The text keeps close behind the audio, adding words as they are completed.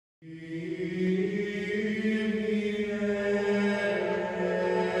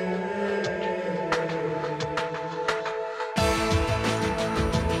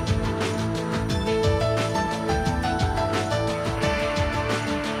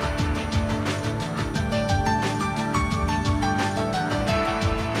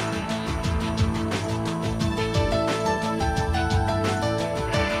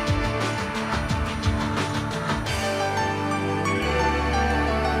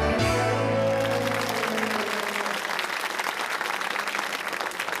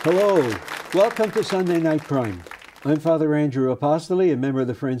Hello, welcome to Sunday Night Prime. I'm Father Andrew Apostoli, a member of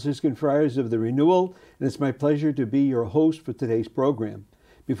the Franciscan Friars of the Renewal, and it's my pleasure to be your host for today's program.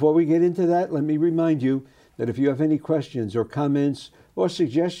 Before we get into that, let me remind you that if you have any questions or comments or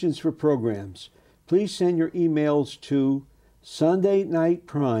suggestions for programs, please send your emails to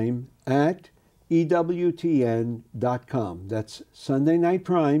sundaynightprime@ewtn.com. That's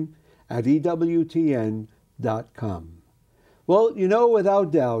sundaynightprime@ewtn.com. Well, you know,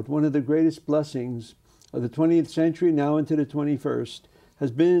 without doubt, one of the greatest blessings of the 20th century, now into the 21st, has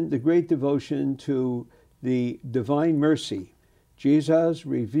been the great devotion to the divine mercy. Jesus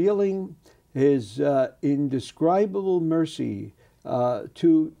revealing his indescribable mercy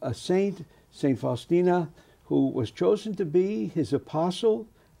to a saint, Saint Faustina, who was chosen to be his apostle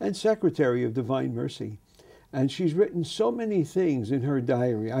and secretary of divine mercy. And she's written so many things in her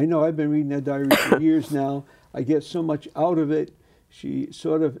diary. I know I've been reading that diary for years now. I get so much out of it. She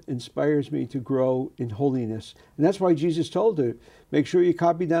sort of inspires me to grow in holiness. And that's why Jesus told her, make sure you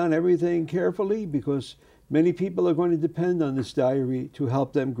copy down everything carefully, because many people are going to depend on this diary to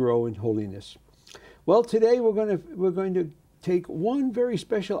help them grow in holiness. Well, today we're going to take one very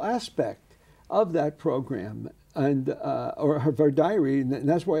special aspect of that program and or of our diary, and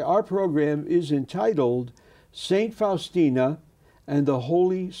that's why our program is entitled Saint Faustina and the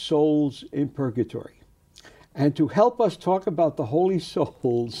Holy Souls in Purgatory. And to help us talk about the holy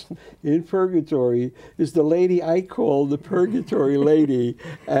souls in purgatory is the lady I call the Purgatory Lady,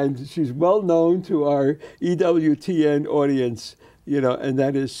 and she's well known to our EWTN audience, you know, and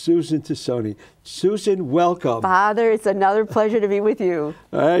that is Susan Tassone. Susan, welcome. Father, it's another pleasure to be with you.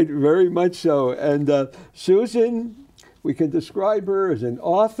 All right, very much so. And Susan, we can describe her as an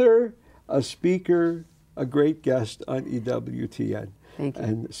author, a speaker, a great guest on EWTN. Thank you.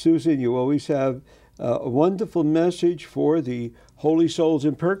 And Susan, you always have a wonderful message for the holy souls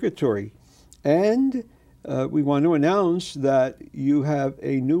in purgatory. And we want to announce that you have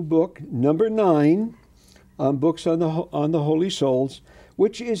a new book, number 9, on books on the holy souls,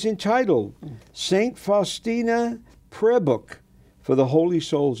 which is entitled Saint Faustina Prayer Book for the Holy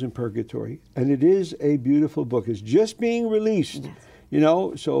Souls in Purgatory. And it is a beautiful book. It's just being released. Yes. You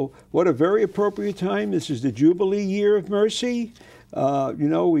know, so what a very appropriate time. This is the Jubilee Year of Mercy. You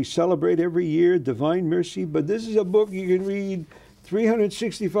know, we celebrate every year Divine Mercy, but this is a book you can read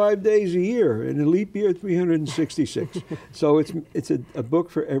 365 days a year, in a leap year 366. So it's a book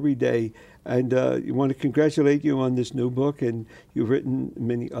for every day. And you want to congratulate you on this new book, and you've written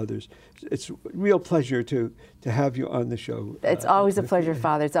many others. It's a real pleasure to have you on the show. It's always a pleasure,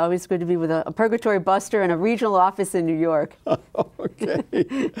 Father. It's always good to be with a Purgatory Buster and a regional office in New York. Okay.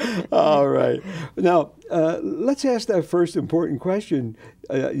 All right. Now, let's ask that first important question,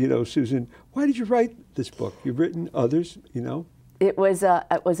 you know, Susan. Why did you write this book? You've written others, you know. It was a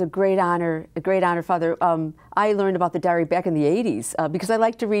great honor, Father. I learned about the diary back in the 80s because I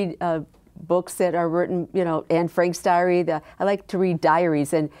like to read books that are written, you know, Anne Frank's diary. I like to read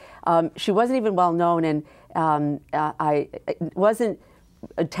diaries, and she wasn't even well known, and I wasn't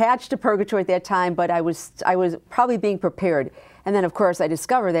attached to purgatory at that time, but I was probably being prepared. And then, of course, I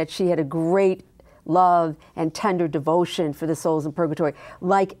discovered that she had a great love and tender devotion for the souls in purgatory,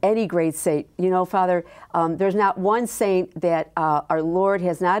 like any great saint. You know, Father, there's not one saint that our Lord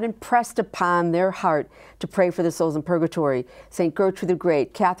has not impressed upon their heart to pray for the souls in purgatory. Saint Gertrude the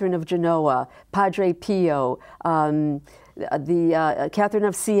Great, Catherine of Genoa, Padre Pio, Catherine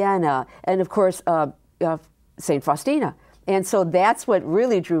of Siena, and of course, Saint Faustina. And so that's what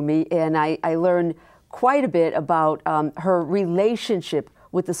really drew me, and I learned quite a bit about her relationship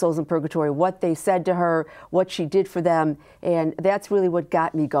with the souls in purgatory, what they said to her, what she did for them, and that's really what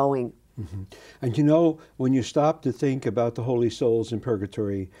got me going. Mm-hmm. And you know, when you stop to think about the holy souls in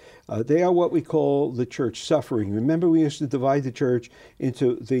purgatory, they are what we call the church suffering. Remember, we used to divide the church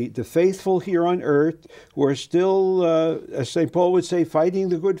into the faithful here on earth, who are still, as St. Paul would say, fighting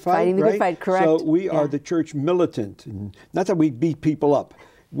the good fight. Fighting the good fight, correct. So we are the church militant. And not that we beat people up.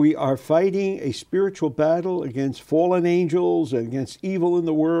 We are fighting a spiritual battle against fallen angels and against evil in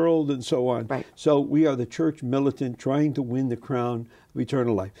the world and so on. Right. So we are the church militant trying to win the crown of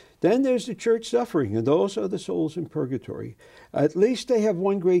eternal life. Then there's the church suffering, and those are the souls in purgatory. At least they have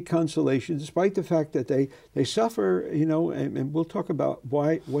one great consolation, despite the fact that they suffer, you know, and we'll talk about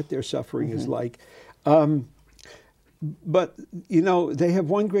what their suffering is like. But, you know, they have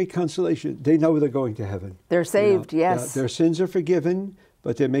one great consolation. They know they're going to heaven. They're saved, you know? yes. Their sins are forgiven,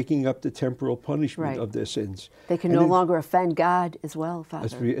 but they're making up the temporal punishment of their sins. They can no longer offend God as well,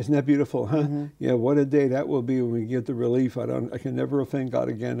 Father. Isn't that beautiful, huh? Yeah, what a day that will be when we get the relief. I can never offend God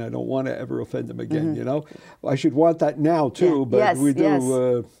again. I don't want to ever offend him again, you know? I should want that now, too, but we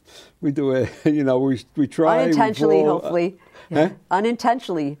do, you know, we try. Unintentionally, hopefully.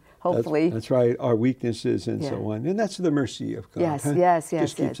 Unintentionally. Hopefully. That's right, our weaknesses and so on. And that's the mercy of God. Yes, huh? yes.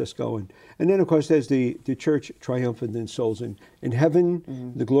 Just keeps us going. And then, of course, there's the church triumphant in souls. In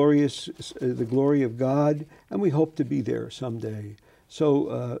heaven, the glory of God, and we hope to be there someday.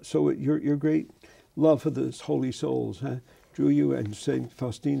 So your great love for those holy souls drew you, and St.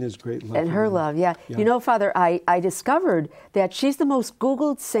 Faustina's great love. And her love, yeah. You know, Father, I discovered that she's the most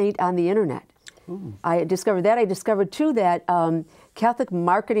Googled saint on the internet. I discovered that. I discovered, too, that Catholic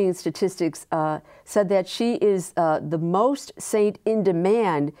Marketing Statistics said that she is the most saint in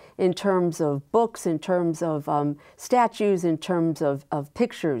demand in terms of books, in terms of statues, in terms of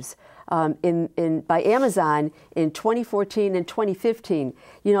pictures by Amazon in 2014 and 2015.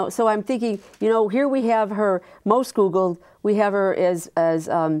 You know, so I'm thinking, you know, here we have her most Googled. We have her as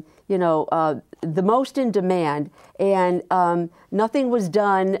you know, the most in demand, and nothing was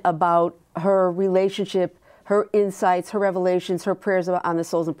done about her relationship, her insights, her revelations, her prayers on the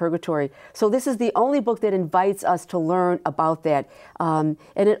souls in purgatory. So this is the only book that invites us to learn about that. And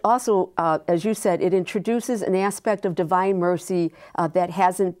it also, as you said, it introduces an aspect of divine mercy that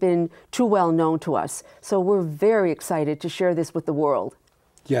hasn't been too well known to us. So we're very excited to share this with the world.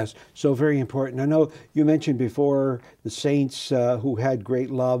 Yes, so very important. I know you mentioned before the saints who had great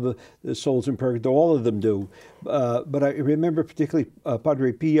love, the souls in purgatory, all of them do. But I remember particularly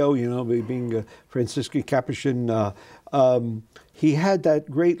Padre Pio, you know, being a Franciscan Capuchin, he had that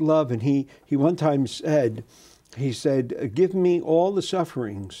great love, and he one time said, give me all the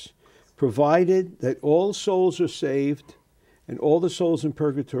sufferings, provided that all souls are saved and all the souls in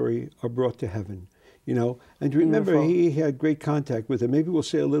purgatory are brought to heaven. You know, and remember, he had great contact with him. Maybe we'll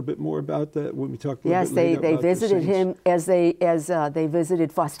say a little bit more about that when we talk a little bit later. Yes, they visited him as they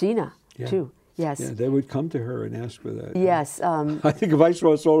visited Faustina, too. Yes. Yeah, they would come to her and ask for that. Yes. I think if I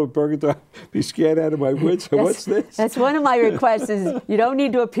saw a soul in purgatory, I'd be scared out of my wits. What's this? That's one of my requests is you don't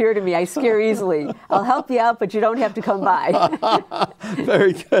need to appear to me. I scare easily. I'll help you out, but you don't have to come by.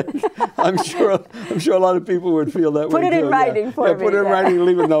 Very good. I'm sure a lot of people would feel that way. Put it in writing for me. Put it in writing and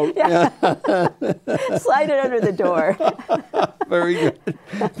leave a note. Slide it under the door. Very good.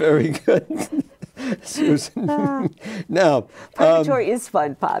 Very good. Susan. Now, purgatory is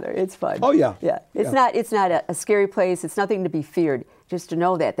fun, Father. It's fun. Oh yeah, yeah. It's not a scary place. It's nothing to be feared. Just to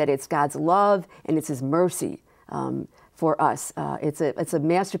know that it's God's love and it's His mercy for us. It's a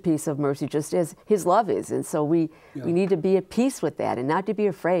masterpiece of mercy, just as His love is. And so we need to be at peace with that and not to be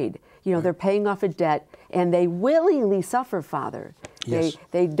afraid. You know, they're paying off a debt and they willingly suffer, Father. Yes.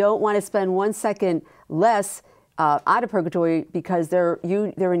 They don't want to spend 1 second less out of purgatory because they're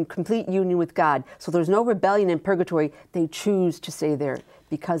in complete union with God. So there's no rebellion in purgatory. They choose to stay there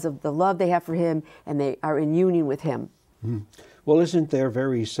because of the love they have for Him, and they are in union with Him. Well, isn't their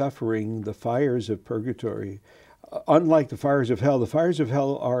very suffering the fires of purgatory? Unlike the fires of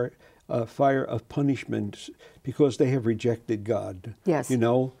hell are a fire of punishment because they have rejected God. Yes. You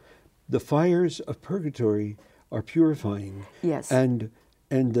know, the fires of purgatory are purifying. Yes. And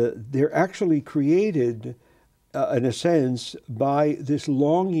they're actually created in a sense, by this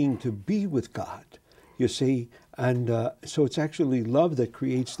longing to be with God, you see. And so it's actually love that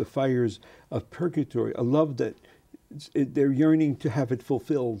creates the fires of purgatory, a love that they're yearning to have it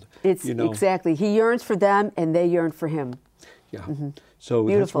fulfilled. You know? Exactly. He yearns for them, and they yearn for Him. Yeah. So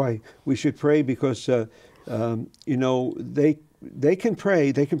Beautiful. That's why we should pray, because, you know, they can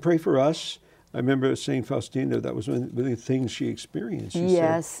pray. They can pray for us. I remember St. Faustina, that was one of the things she experienced. She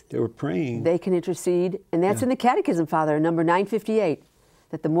said they were praying. They can intercede. And that's in the Catechism, Father, number 958,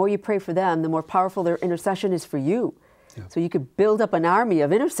 that the more you pray for them, the more powerful their intercession is for you. Yeah. So you could build up an army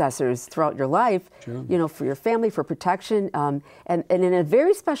of intercessors throughout your life, you know, for your family, for protection. And in a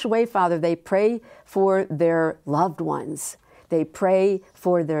very special way, Father, they pray for their loved ones. They pray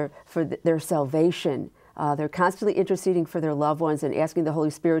for their salvation. They're constantly interceding for their loved ones and asking the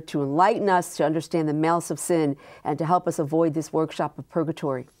Holy Spirit to enlighten us to understand the malice of sin and to help us avoid this workshop of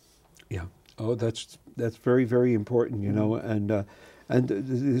purgatory. Yeah. Oh, that's very, very important, you know. And And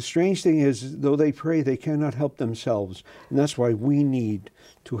the strange thing is, though they pray, they cannot help themselves. And that's why we need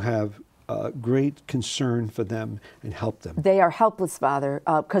to have great concern for them and help them. They are helpless, Father,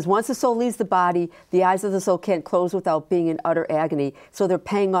 because once the soul leaves the body, the eyes of the soul can't close without being in utter agony. So they're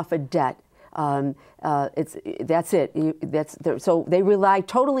paying off a debt. That's it. So they rely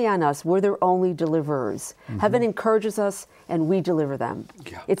totally on us. We're their only deliverers. Mm-hmm. Heaven encourages us, and we deliver them.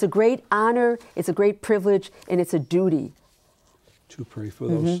 Yeah. It's a great honor, it's a great privilege, and it's a duty. To pray for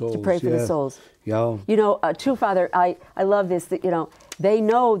those souls. To pray for the souls. Yeah. You know, too, Father, I love this, that, you know, they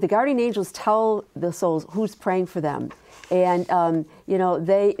know, the guardian angels tell the souls who's praying for them. And, you know,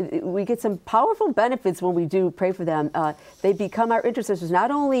 we get some powerful benefits when we do pray for them. They become our intercessors,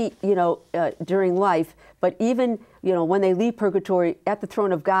 not only, you know, during life, but even, you know, when they leave purgatory at the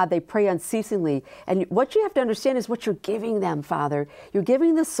throne of God, they pray unceasingly. And what you have to understand is what you're giving them, Father. You're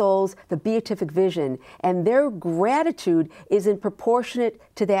giving the souls the beatific vision, and their gratitude is in proportionate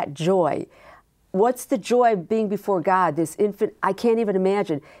to that joy. What's the joy of being before God, this infant, I can't even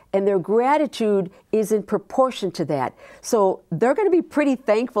imagine. And their gratitude is in proportion to that. So they're going to be pretty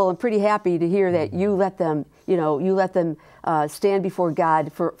thankful and pretty happy to hear that you let them, you know, you let them stand before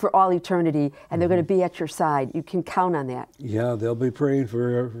God for all eternity, and they're going to be at your side. You can count on that. Yeah, they'll be praying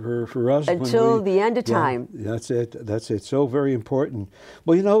for us. Until the end of time. That's it. That's it. So very important.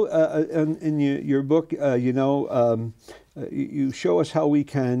 Well, you know, in your book, you know, you show us how we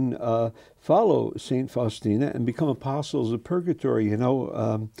can follow St. Faustina and become apostles of purgatory. You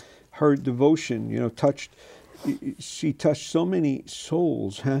know, her devotion, you know, she touched so many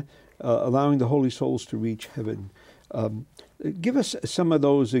souls, allowing the holy souls to reach heaven. Give us some of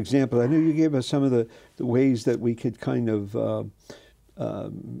those examples. I know you gave us some of the ways that we could kind of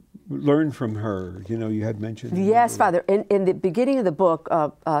learn from her. You know, you had mentioned. Yes, Father. In the beginning of the book,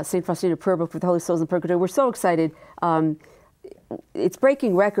 St. Faustina Prayer Book for the Holy Souls in Purgatory, we're so excited. It's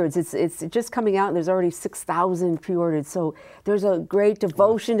breaking records. It's just coming out, and there's already 6,000 pre-ordered. So there's a great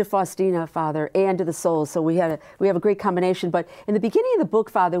devotion to Faustina, Father, and to the souls. So we have a great combination. But in the beginning of the book,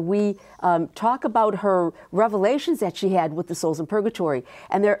 Father, we talk about her revelations that she had with the souls in purgatory,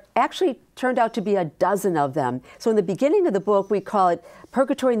 and there actually turned out to be a dozen of them. So in the beginning of the book, we call it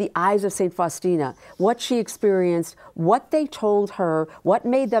Purgatory in the Eyes of St. Faustina, what she experienced, what they told her, what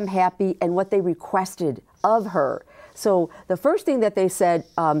made them happy, and what they requested of her. So the first thing that they said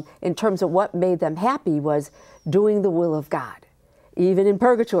in terms of what made them happy was doing the will of God. Even in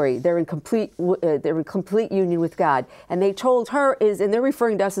purgatory, they're in complete union with God. And they told her and they're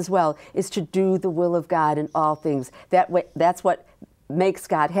referring to us as well, is to do the will of God in all things. That's what makes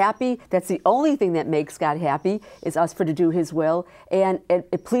God happy. That's the only thing that makes God happy, is us to do His will, and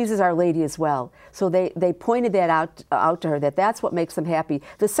it pleases Our Lady as well. So they pointed that out to her, that's what makes them happy.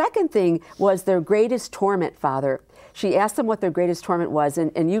 The second thing was their greatest torment, Father. She asked them what their greatest torment was,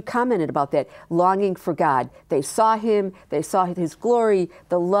 and you commented about that, longing for God. They saw Him, they saw His glory,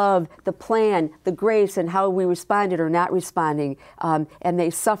 the love, the plan, the grace, and how we responded or not responding, and they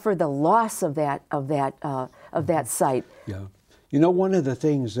suffered the loss of that sight. Yeah. You know, one of the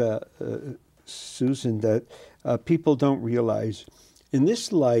things, Susan, that people don't realize, in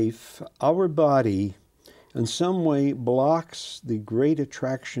this life, our body in some way blocks the great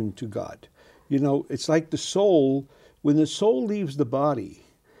attraction to God. You know, it's like the soul, when the soul leaves the body,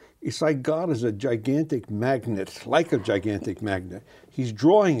 it's like God is a gigantic magnet, like a gigantic magnet. He's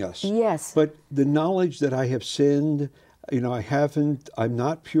drawing us. Yes. But the knowledge that I have sinned, you know, I'm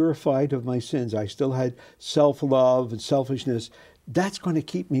not purified of my sins. I still had self-love and selfishness. That's going to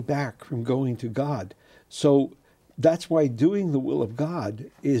keep me back from going to God. So that's why doing the will of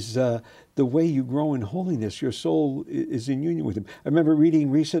God is the way you grow in holiness. Your soul is in union with Him. I remember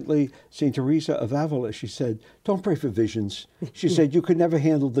reading recently St. Teresa of Avila. She said, don't pray for visions. She said, you could never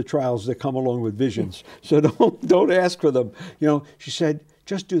handle the trials that come along with visions. So don't ask for them. You know, she said,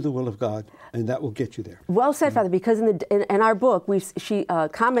 just do the will of God, and that will get you there. Well said, Father, because in our book, she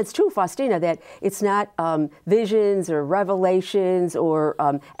comments too, Faustina, that it's not visions or revelations or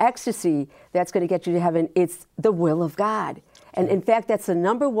ecstasy that's going to get you to heaven. It's the will of God. And in fact, that's the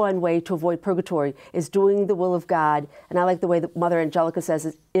number one way to avoid purgatory, is doing the will of God. And I like the way that Mother Angelica says,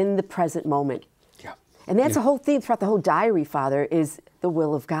 is in the present moment. Yeah. And that's the whole theme throughout the whole diary, Father, is the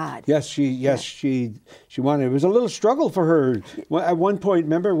will of God. Yes, she wanted. It was a little struggle for her. At one point,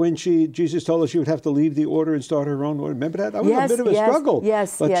 remember when Jesus told her she would have to leave the order and start her own order? Remember that? That was a bit of a struggle.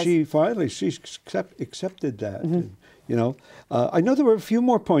 Yes, but she accepted that. Mm-hmm. And, you know, I know there were a few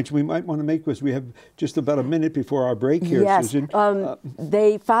more points we might want to make, because we have just about a minute before our break here, Susan.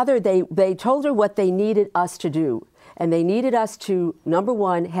 They told her what they needed us to do. And they needed us to, number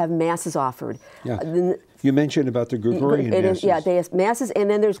one, have masses offered. Yeah. You mentioned about the Gregorian Masses. Yeah, they have Masses, and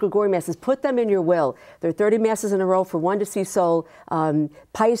then there's Gregorian Masses. Put them in your will. There are 30 Masses in a row for one deceased soul.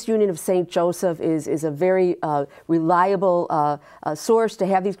 Pious Union of St. Joseph is a very reliable source to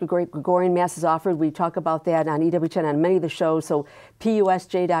have these Gregorian Masses offered. We talk about that on EWTN on many of the shows. So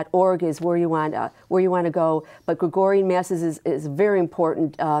pusj.org is where you want to go. But Gregorian Masses is very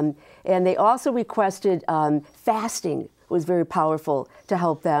important. And they also requested fasting was very powerful to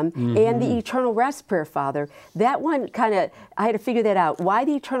help them. And the Eternal Rest Prayer, Father. That one I had to figure that out. Why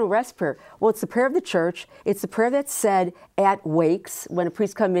the Eternal Rest Prayer? Well, it's the prayer of the church. It's the prayer that's said at wakes when a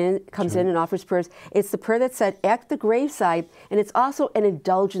priest comes in and offers prayers. It's the prayer that's said at the graveside, and it's also an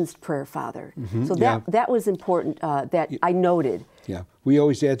indulgence prayer, Father. So that was important that I noted. Yeah, we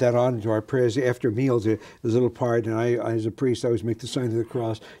always add that on to our prayers after meals. There's a little part, and I, as a priest, I always make the sign of the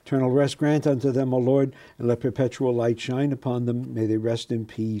cross. Eternal rest grant unto them, O Lord, and let perpetual light shine upon them. May they rest in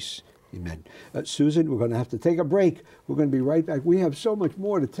peace. Amen. Susan, we're going to have to take a break. We're going to be right back. We have so much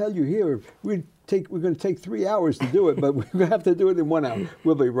more to tell you here. We're going to take 3 hours to do it, but we're going to have to do it in 1 hour.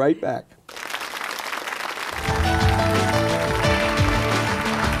 We'll be right back.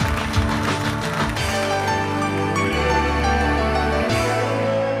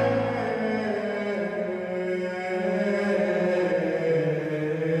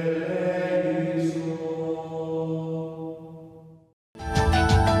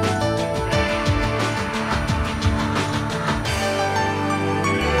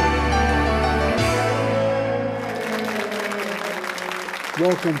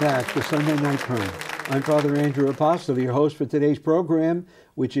 Welcome back to Sunday Night Prime. I'm Father Andrew Apostoli, your host for today's program,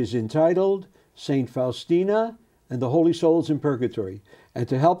 which is entitled Saint Faustina and the Holy Souls in Purgatory. And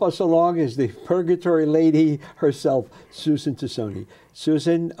to help us along is the Purgatory lady herself, Susan Tassone.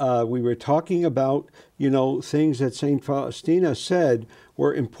 Susan, we were talking about, things that Saint Faustina said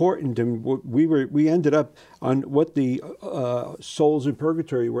were important, and we ended up on what the souls in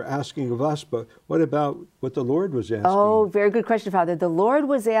purgatory were asking of us, but what about what the Lord was asking? Oh, very good question, Father. The Lord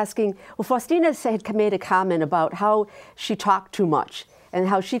was asking, Faustina had made a comment about how she talked too much and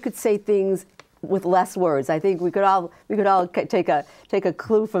how she could say things with less words. I think we could all take a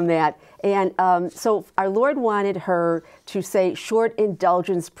clue from that. And so our Lord wanted her to say short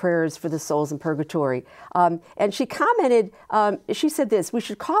indulgence prayers for the souls in purgatory. And she commented, she said this: we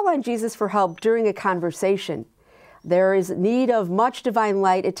should call on Jesus for help during a conversation. There is need of much divine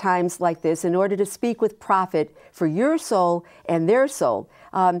light at times like this in order to speak with profit for your soul and their soul.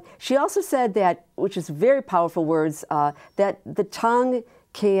 She also said that, which is very powerful words, that the tongue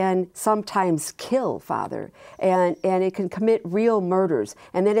can sometimes kill, Father, and it can commit real murders,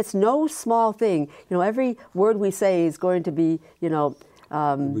 and that it's no small thing. Every word we say is going to be,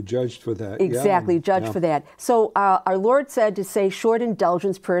 we're judged for that. Exactly, judged for that. So our Lord said to say short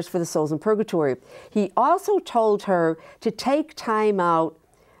indulgence prayers for the souls in purgatory. He also told her to take time out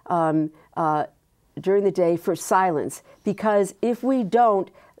during the day for silence, because if we don't,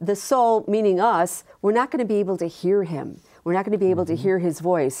 the soul, meaning us, we're not going to be able to hear him. We're not going to be able to hear his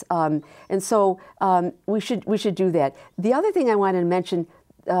voice. And so we should do that. The other thing I wanted to mention,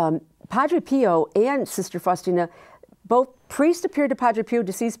 Padre Pio and Sister Faustina, both priests appeared to Padre Pio,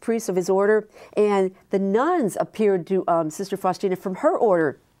 deceased priests of his order, and the nuns appeared to Sister Faustina from her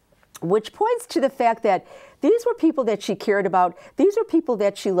order, which points to the fact that these were people that she cared about. These are people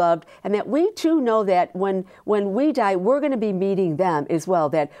that she loved, and that we too know that when we die, we're going to be meeting them as well.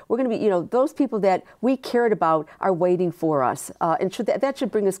 That we're going to be, those people that we cared about are waiting for us, and that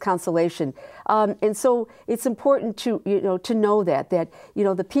should bring us consolation. And so it's important to know that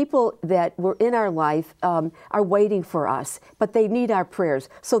the people that were in our life are waiting for us, but they need our prayers.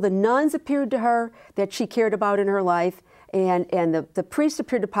 So the nuns appeared to her that she cared about in her life. And the priest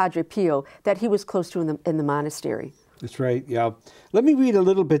appeared to Padre Pio that he was close to in the monastery. That's right, yeah. Let me read a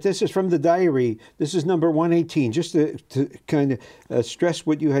little bit. This is from the diary. This is number 118, just to kind of stress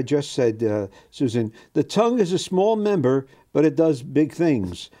what you had just said, Susan. The tongue is a small member, but it does big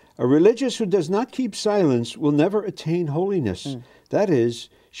things. A religious who does not keep silence will never attain holiness. That is,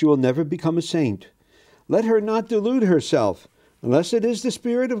 she will never become a saint. Let her not delude herself, unless it is the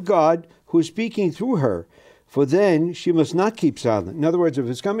Spirit of God who is speaking through her. For then she must not keep silent. In other words, if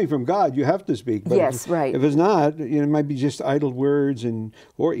it's coming from God, you have to speak. But yes, right. If it's not, it might be just idle words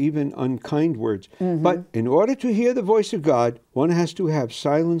or even unkind words. But in order to hear the voice of God, one has to have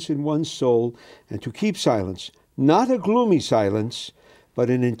silence in one's soul and to keep silence. Not a gloomy silence, but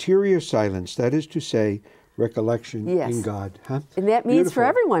an interior silence. That is to say, recollection in God. Huh? And that means Beautiful. for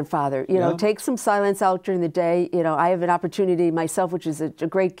everyone, Father. You know, take some silence out during the day. You know, I have an opportunity myself, which is a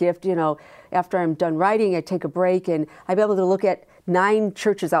great gift. You know, after I'm done writing, I take a break, and I'll be able to look at 9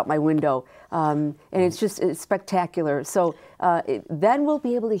 churches out my window. And it's spectacular. So then we'll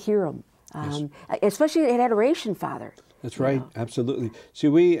be able to hear them, especially in adoration, Father. That's right, absolutely. See,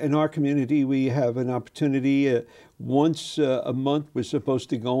 we, in our community, we have an opportunity once a month. We're supposed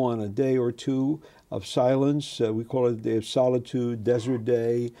to go on a day or two of silence. We call it a day of solitude, desert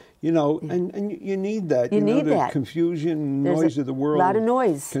day, you know, and you need that. You need the that. Confusion, noise of the world. A lot of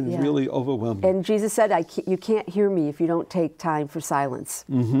noise. Can really overwhelm you. And Jesus said, you can't hear me if you don't take time for silence.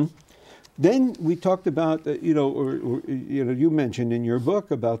 Mm-hmm. Then we talked about, you mentioned in your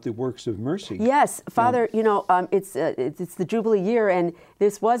book about the works of mercy. Yes, Father, it's the Jubilee year, and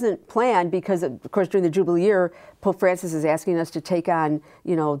this wasn't planned because, of course, during the Jubilee year, Pope Francis is asking us to take on,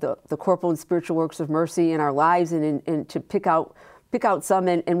 the corporal and spiritual works of mercy in our lives and to pick out some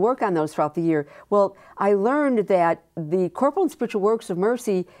and work on those throughout the year. Well, I learned that the corporal and spiritual works of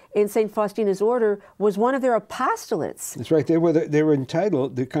mercy in St. Faustina's order was one of their apostolates. That's right. They were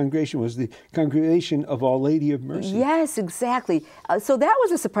entitled, the congregation was the Congregation of Our Lady of Mercy. Yes, exactly. So that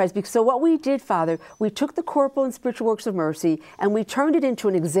was a surprise. So what we did, Father, we took the corporal and spiritual works of mercy and we turned it into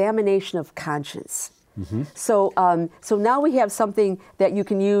an examination of conscience. Mm-hmm. So now we have something that you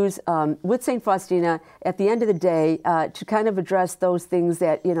can use with St. Faustina at the end of the day to kind of address those things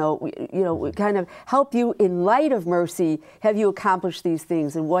that kind of help you in light of mercy. Have you accomplished these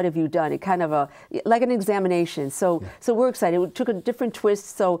things, and what have you done? It kind of like an examination. So we're excited. We took a different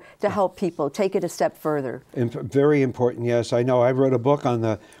twist to help people take it a step further. And very important. Yes, I know. I wrote a book on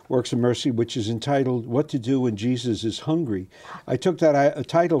the works of mercy, which is entitled "What to Do When Jesus is Hungry." I took that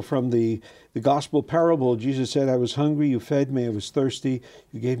title from the gospel parable. Jesus said, "I was hungry, you fed me. I was thirsty,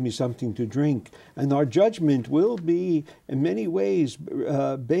 you gave me something to drink." And our judgment will be, in many ways,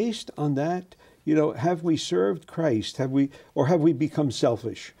 based on that. Have we served Christ? Have we become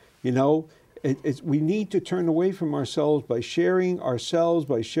selfish? We need to turn away from ourselves by sharing our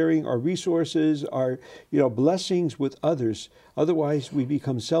resources, our blessings with others. Otherwise, we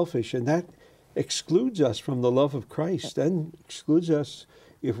become selfish, and that excludes us from the love of Christ, and excludes us.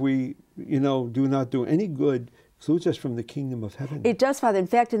 If we, do not do any good, excludes us from the kingdom of heaven. It does, Father. In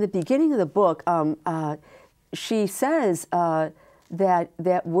fact, in the beginning of the book, she says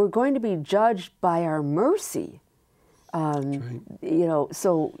that we're going to be judged by our mercy. That's right.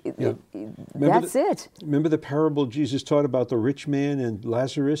 That's it. Remember the parable Jesus taught about the rich man and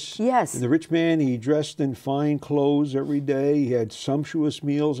Lazarus? Yes. And the rich man, he dressed in fine clothes every day. He had sumptuous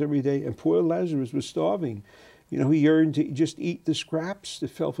meals every day. And poor Lazarus was starving. He yearned to just eat the scraps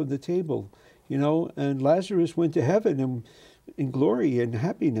that fell from the table, and Lazarus went to heaven in glory and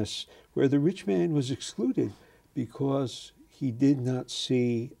happiness, where the rich man was excluded because he did not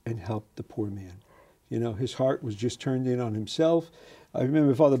see and help the poor man. His heart was just turned in on himself. I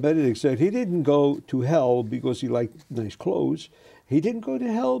remember Father Benedict said he didn't go to hell because he liked nice clothes. He didn't go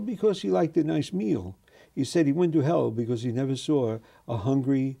to hell because he liked a nice meal. He said he went to hell because he never saw a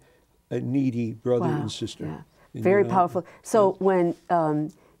hungry, a needy brother and sister. Yeah. Very powerful. So when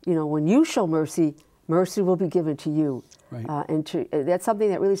you show mercy, mercy will be given to you. Right. That's something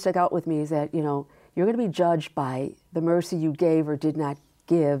that really stuck out with me, is that you're going to be judged by the mercy you gave or did not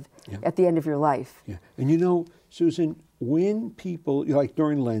give at the end of your life. Yeah. And Susan, when people, like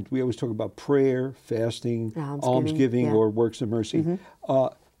during Lent, we always talk about prayer, fasting, almsgiving or works of mercy. Mm-hmm.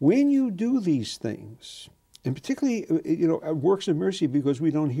 When you do these things, and particularly works of mercy, because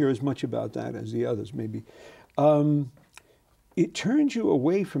we don't hear as much about that as the others maybe, it turns you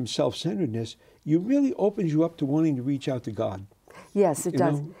away from self-centeredness. It really opens you up to wanting to reach out to God. Yes, it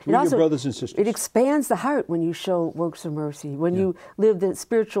does. Through your brothers and sisters. It expands the heart when you show works of mercy. When you live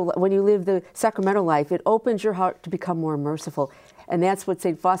the sacramental life, it opens your heart to become more merciful. And that's what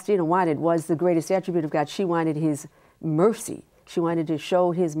St. Faustina wanted, was the greatest attribute of God. She wanted his mercy. She wanted to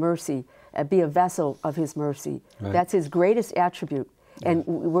show his mercy, be a vessel of his mercy. Right. That's his greatest attribute. And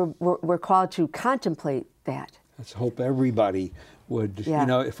we're called to contemplate that. Let's hope everybody would.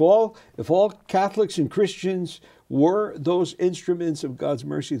 If all Catholics and Christians were those instruments of God's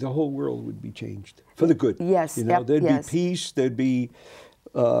mercy, the whole world would be changed for the good. Yes. There'd be peace. There'd be,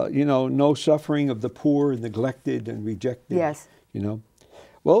 no suffering of the poor and neglected and rejected. Yes.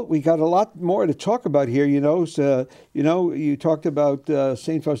 Well, we got a lot more to talk about here. So, you talked about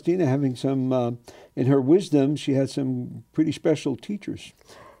Saint Faustina having some, in her wisdom, she had some pretty special teachers.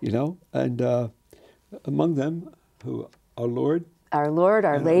 And among them, who our Lord,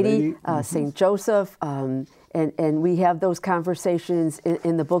 Our Lady, Saint Joseph, and we have those conversations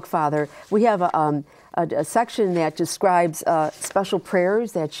in the book, Father. We have a section that describes special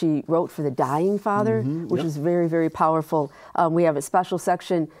prayers that she wrote for the dying, Father, which is very, very powerful. We have a special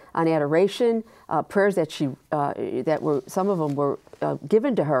section on adoration, prayers that she some of them were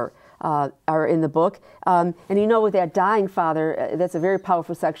given to her. Are in the book. And you know, with that dying, Father, that's a very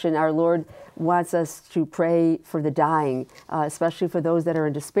powerful section. Our Lord wants us to pray for the dying, especially for those that are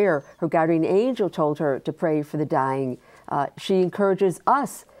in despair. Her guardian angel told her to pray for the dying. She encourages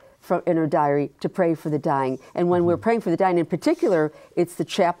us in her diary to pray for the dying. And when we're praying for the dying in particular, it's the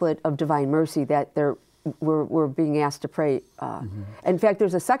Chaplet of Divine Mercy that we're being asked to pray. In fact,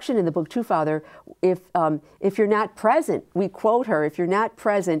 there's a section in the book too, Father, if you're not present, we quote her, if you're not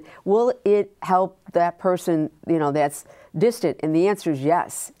present, will it help that person, that's distant? And the answer is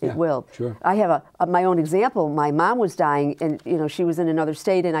yes, it will. Sure. I have my own example. My mom was dying, and she was in another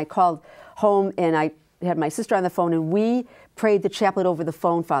state, and I called home, and I had my sister on the phone, and we prayed the chaplet over the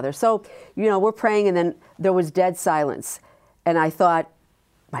phone, Father. So, we're praying, and then there was dead silence, and I thought,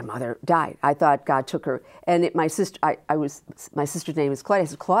 my mother died. I thought God took her. And my sister's name is Claudia. I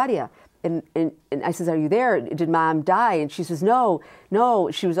said, Claudia. And I says, are you there? Did Mom die? And she says, no.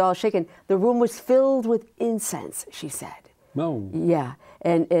 She was all shaken. The room was filled with incense, she said. No. Yeah.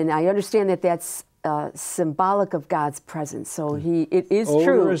 And I understand that that's symbolic of God's presence. So it is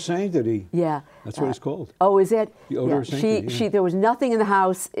true. Odor of sanctity. Yeah. That's what it's called. Oh, is it? The odor of sanctity. There was nothing in the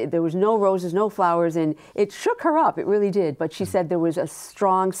house. There was no roses, no flowers, and it shook her up. It really did. But she said there was a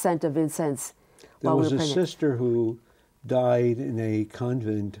strong scent of incense. There was a sister who died in a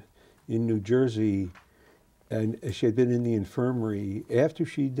convent in New Jersey, and she had been in the infirmary. After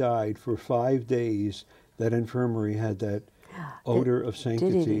she died, for 5 days, that infirmary had that odor of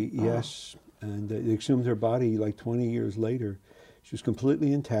sanctity. Yes. And they exhumed her body like 20 years later. She was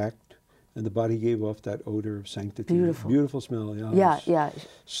completely intact, and the body gave off that odor of sanctity. Beautiful. Beautiful smell, yeah. Yeah.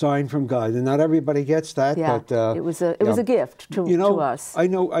 Sign from God. And not everybody gets that. Yeah, but, it was a gift to us. I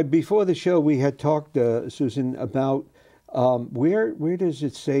know, before the show, we had talked, Susan, about where does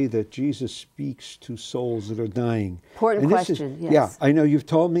it say that Jesus speaks to souls that are dying? Important question, yes. Yeah, I know you've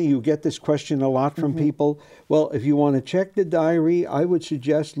told me you get this question a lot from people. Well, if you want to check the diary, I would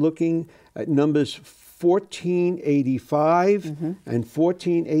suggest looking at numbers 1485 and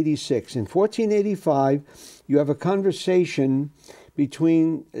 1486. In 1485, you have a conversation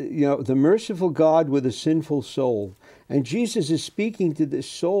between the merciful God with a sinful soul. And Jesus is speaking to this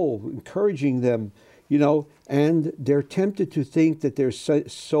soul, encouraging them, and they're tempted to think that their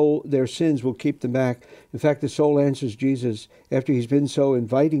sins will keep them back. In fact, the soul answers Jesus after he's been so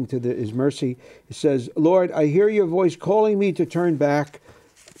inviting to his mercy. He says, Lord, I hear your voice calling me to turn back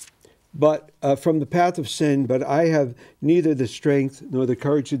from the path of sin, but I have neither the strength nor the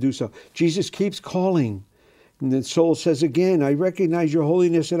courage to do so. Jesus keeps calling. And the soul says again, I recognize your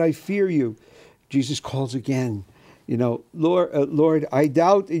holiness and I fear you. Jesus calls again. Lord, I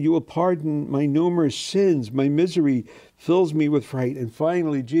doubt that you will pardon my numerous sins. My misery fills me with fright. And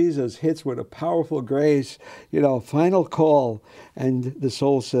finally, Jesus hits with a powerful grace, final call. And the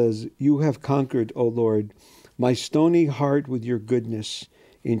soul says, you have conquered, O Lord, my stony heart with your goodness.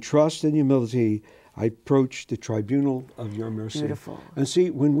 In trust and humility, I approach the tribunal of your mercy. Beautiful. And see,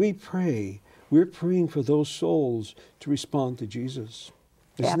 when we pray, we're praying for those souls to respond to Jesus.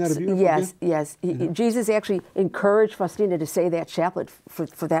 Isn't that a beautiful gift? Yes. Jesus actually encouraged Faustina to say that chaplet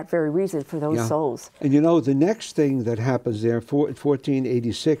for that very reason, for those souls. And the next thing that happens there,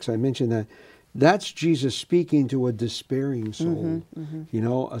 1486, I mentioned that's Jesus speaking to a despairing soul.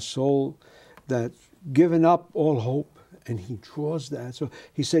 A soul that's given up all hope. And he draws that. So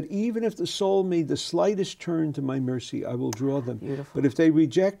he said, even if the soul made the slightest turn to my mercy, I will draw them. Beautiful. But if they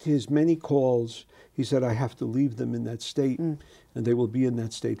reject his many calls, he said, I have to leave them in that state. And they will be in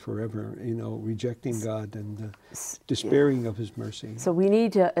that state forever, rejecting God and despairing of his mercy. So we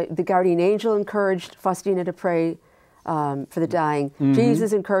need to, the guardian angel encouraged Faustina to pray for the dying.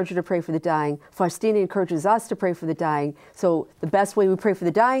 Jesus encouraged her to pray for the dying. Faustina encourages us to pray for the dying. So the best way we pray for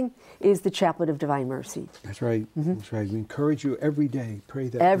the dying is the Chaplet of Divine Mercy. That's right. That's right. We encourage you every day. Pray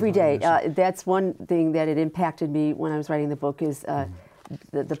that every day. That's one thing that it impacted me when I was writing the book is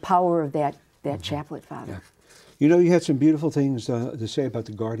the power of that chaplet, Father. Yeah. You had some beautiful things to say about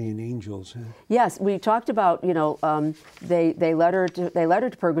the guardian angels. Huh? Yes, we talked about, they led her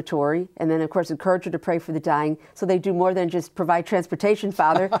to Purgatory, and then, of course, encouraged her to pray for the dying. So they do more than just provide transportation,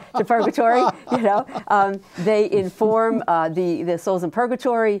 Father, to Purgatory. They inform the souls in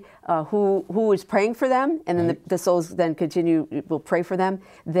Purgatory who is praying for them, and then the souls then will pray for them.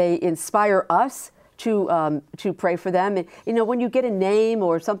 They inspire us to pray for them. And, when you get a name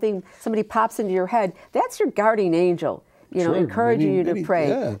or somebody pops into your head, that's your guardian angel. encouraging you to pray.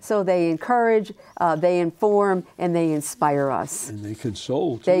 Yeah. So they encourage, they inform, and they inspire us. And they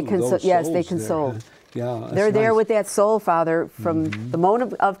console, too. They console. Yes, they console. Yeah, they're there nice. with that soul, Father, from the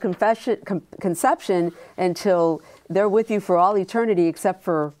moment of conception until they're with you for all eternity, except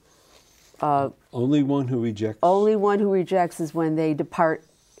for only one who rejects. Only one who rejects is when they depart.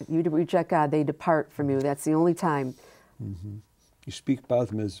 If you reject God, they depart from you. That's the only time. You speak about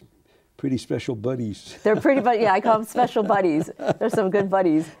them as pretty special buddies. They're pretty, I call them special buddies. They're some good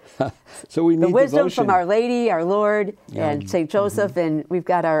buddies. So we need the wisdom devotion from Our Lady, our Lord, and St. Joseph, and we've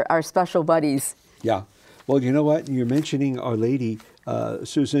got our special buddies. Yeah. Well, you know what? You're mentioning Our Lady,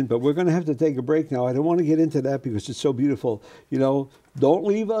 Susan, but we're going to have to take a break now. I don't want to get into that because it's so beautiful. Don't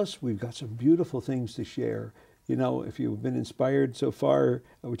leave us. We've got some beautiful things to share. If you've been inspired so far,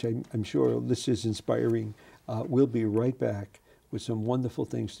 which I'm sure this is inspiring, we'll be right back with some wonderful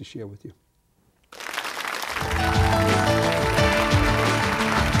things to share with you.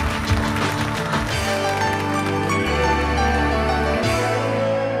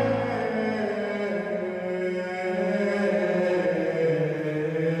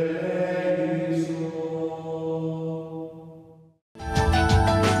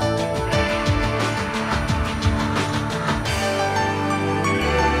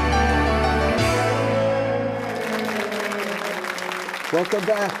 Welcome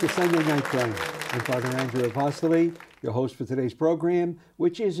back to Sunday Night Praying. I'm Father Andrew Apostoli, your host for today's program,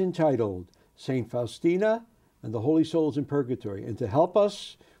 which is entitled St. Faustina and the Holy Souls in Purgatory. And to help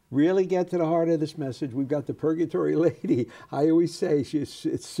us really get to the heart of this message, we've got the Purgatory lady. I always say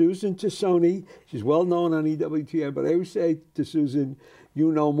it's Susan Tassone. She's well known on EWTN, but I always say to Susan,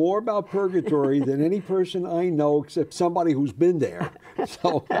 you know more about purgatory than any person I know except somebody who's been there.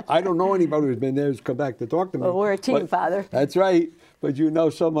 So I don't know anybody who's been there who's come back to talk to me. Well, we're a team, Father. That's right. But you know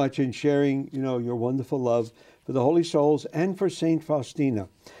so much in sharing, your wonderful love for the Holy Souls and for St. Faustina.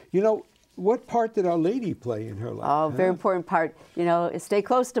 What part did Our Lady play in her life? Oh, very important part. Stay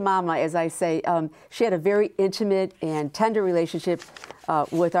close to Mama, as I say. She had a very intimate and tender relationship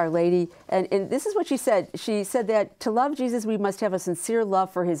with Our Lady. And this is what she said. She said that to love Jesus, we must have a sincere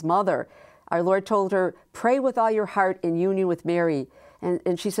love for his mother. Our Lord told her, pray with all your heart in union with Mary.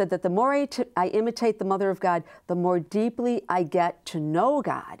 And she said that the more I imitate the Mother of God, the more deeply I get to know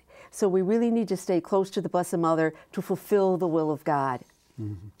God. So we really need to stay close to the Blessed Mother to fulfill the will of God.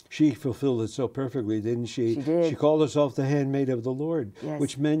 Mm-hmm. She fulfilled it so perfectly, didn't she? She did. She called herself the handmaid of the Lord, yes.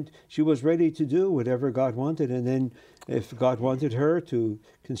 Which meant she was ready to do whatever God wanted. And then if God wanted her to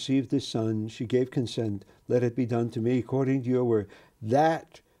conceive this son, she gave consent. Let it be done to me according to your word.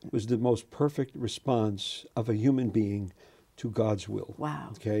 That was the most perfect response of a human being to God's will. Wow.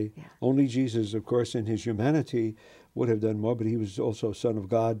 Okay? Yeah. Only Jesus, of course, in his humanity would have done more, but he was also Son of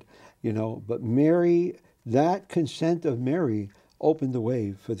God, But Mary, that consent of Mary opened the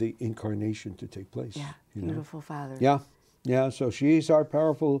way for the incarnation to take place. Yeah, beautiful Father. Yeah, so she's our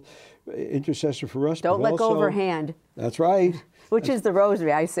powerful intercessor for us. Don't let go of her hand. That's right. Which is the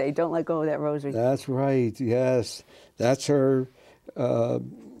rosary, I say. Don't let go of that rosary. That's right, yes. That's her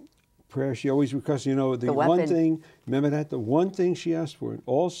prayer. She always requests, the one thing, remember that? The one thing she asked for in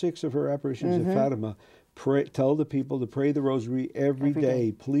all 6 of her apparitions at Fatima, tell the people to pray the rosary every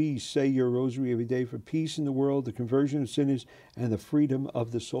day. Please say your rosary every day for peace in the world, the conversion of sinners, and the freedom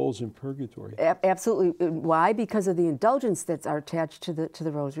of the souls in purgatory. Absolutely. Why? Because of the indulgence that's attached to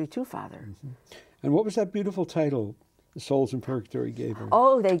the rosary too, Father. And what was that beautiful title the souls in purgatory gave her?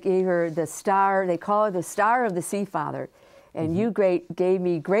 Oh, they gave her the star. They call her the Star of the Sea, Father. And you gave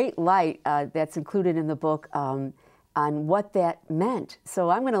me great light that's included in the book on what that meant. So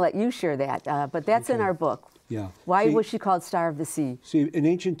I'm going to let you share that, but that's in our book. Yeah. Why was she called Star of the Sea? See, in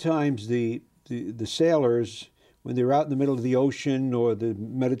ancient times, the sailors, when they were out in the middle of the ocean or the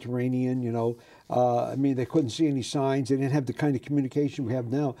Mediterranean, they couldn't see any signs. They didn't have the kind of communication we have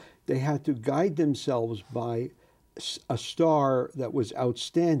now. They had to guide themselves by a star that was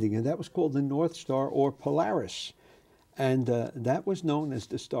outstanding, and that was called the North Star or Polaris. And that was known as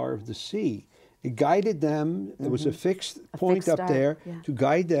the Star of the Sea. It guided them. There was a fixed point up there to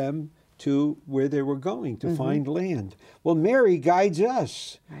guide them to where they were going, to find land. Well, Mary guides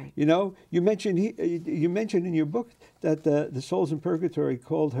us. Right. You mentioned in your book that the souls in purgatory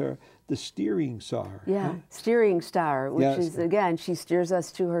called her the steering star. Yeah, right? Steering star, which is, again, she steers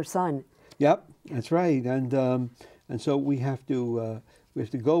us to her son. Yep, that's right. And so we have to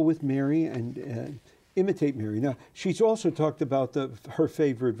go with Mary and imitate Mary. Now, she's also talked about her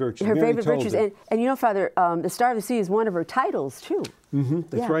favorite virtues. Her favorite virtues. And Father, the Star of the Sea is one of her titles, too.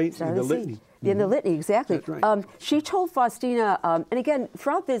 That's right, in the litany. In the litany, exactly. That's right. She told Faustina, and again,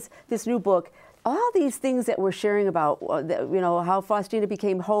 throughout this new book, all these things that we're sharing about, you know, how Faustina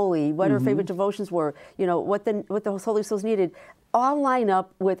became holy, what her favorite devotions were, you know, what the Holy Souls needed, all line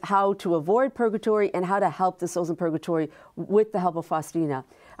up with how to avoid purgatory and how to help the souls in purgatory with the help of Faustina.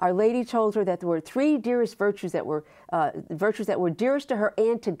 Our Lady told her that there were 3 dearest virtues that were dearest to her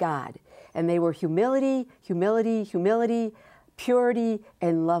and to God, and they were humility, humility, humility, purity,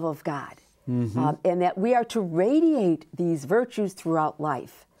 and love of God, and that we are to radiate these virtues throughout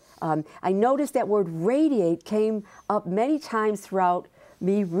life. I noticed that word radiate came up many times throughout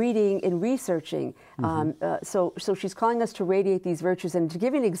me reading and researching. So she's calling us to radiate these virtues. And to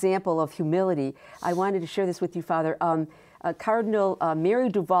give you an example of humility, I wanted to share this with you, Father. Cardinal Mary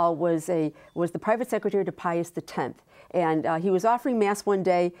Duval was the private secretary to Pius X. And he was offering Mass one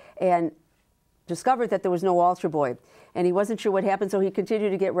day and discovered that there was no altar boy. And he wasn't sure what happened, so he continued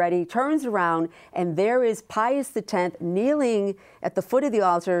to get ready, turns around, and there is Pius X kneeling at the foot of the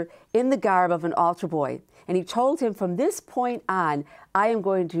altar in the garb of an altar boy. And he told him, from this point on, I am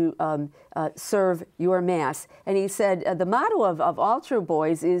going to serve your Mass. And he said, the motto of altar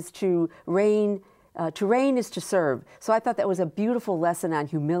boys is to reign is to serve. So I thought that was a beautiful lesson on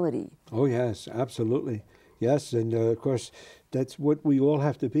humility. Oh, yes, absolutely. Yes, and of course, that's what we all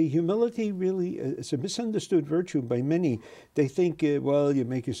have to be. Humility really is a misunderstood virtue by many. They think, well, you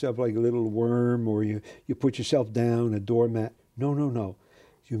make yourself like a little worm, or you put yourself down, a doormat. No, no, no.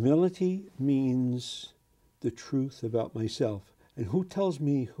 Humility means the truth about myself. And who tells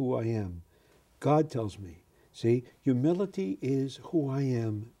me who I am? God tells me. See, humility is who I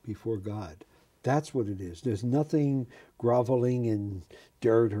am before God. That's what it is. There's nothing groveling in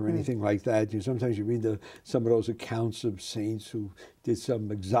dirt or anything like that. Sometimes you read some of those accounts of saints who did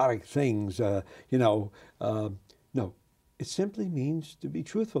some exotic things. No, it simply means to be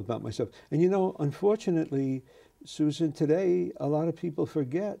truthful about myself. And unfortunately, Susan, today a lot of people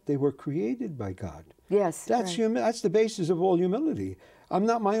forget they were created by God. Yes, that's right. That's the basis of all humility. I'm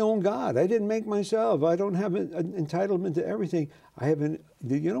not my own God. I didn't make myself. I don't have an entitlement to everything.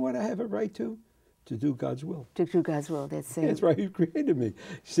 You know what I have a right to? To do God's will. To do God's will, that's it. That's right, He created me.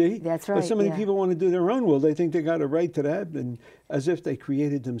 See? That's right. But so many people want to do their own will. They think they got a right to that, and as if they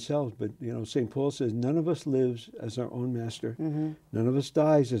created themselves. But, St. Paul says, none of us lives as our own master. None of us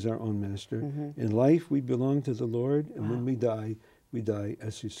dies as our own master. In life, we belong to the Lord, and when we die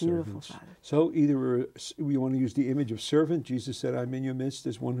as His servants. Father. So either we want to use the image of servant. Jesus said, I'm in your midst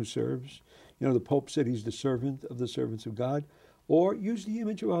as one who serves. The Pope said He's the servant of the servants of God. Or use the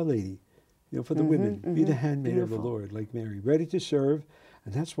image of Our Lady. For the women, be the handmaid of the Lord, like Mary, ready to serve,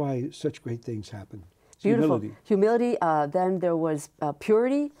 and that's why such great things happen. Beautiful. Humility. Then there was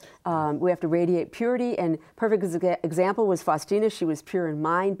purity. We have to radiate purity, and perfect example was Faustina. She was pure in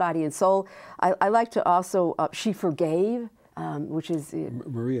mind, body, and soul. I like to also, she forgave, which is...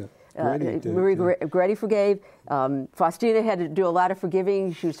 Maria. Marie Goretti forgave. Faustina had to do a lot of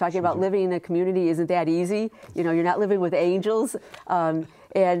forgiving. She was talking about living in a community isn't that easy. You're not living with angels.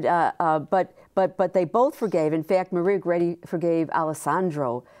 But they both forgave. In fact, Maria Goretti forgave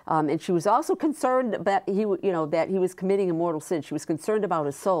Alessandro, and she was also concerned that he was committing a mortal sin. She was concerned about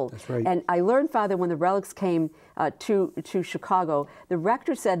his soul. That's right. And I learned, Father, when the relics came to Chicago, the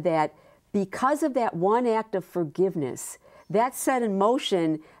rector said that because of that one act of forgiveness, that set in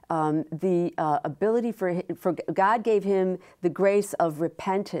motion the ability for God gave him the grace of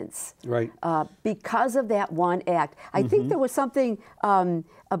repentance. Right. Because of that one act. I think there was something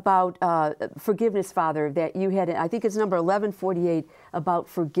about forgiveness, Father, that you had. I think it's number 1148 about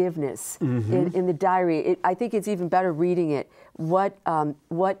forgiveness in the diary. I think it's even better reading it.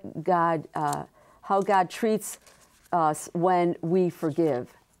 How God treats us when we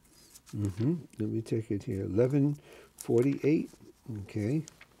forgive. Let me take it here. 1148. Okay.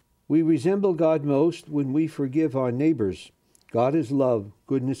 We resemble God most when we forgive our neighbors. God is love,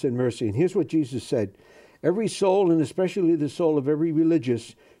 goodness, and mercy. And here's what Jesus said. Every soul, and especially the soul of every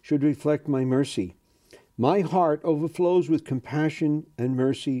religious, should reflect my mercy. My heart overflows with compassion and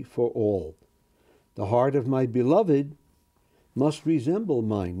mercy for all. The heart of my beloved must resemble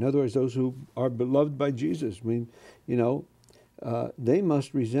mine. In other words, those who are beloved by Jesus, they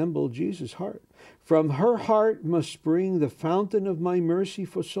must resemble Jesus' heart. From her heart must spring the fountain of my mercy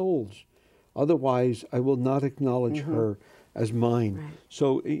for souls. Otherwise, I will not acknowledge her as mine. Right.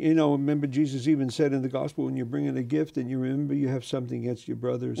 So, remember Jesus even said in the gospel, when you're bringing a gift and you remember you have something against your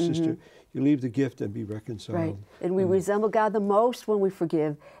brother or sister, you leave the gift and be reconciled. Right. And we resemble God the most when we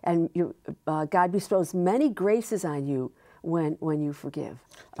forgive. And God bestows many graces on you when you forgive.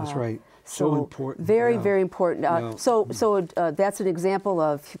 That's right. So important. Very, very important. So that's an example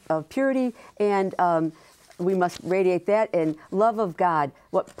of purity. And we must radiate that, and love of God.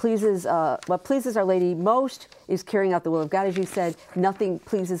 What pleases Our Lady most is carrying out the will of God. As you said, nothing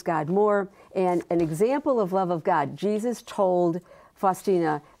pleases God more. And an example of love of God, Jesus told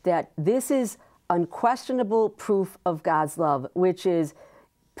Faustina that this is unquestionable proof of God's love, which is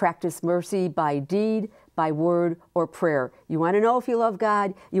practice mercy by deed, by word, or prayer. You want to know if you love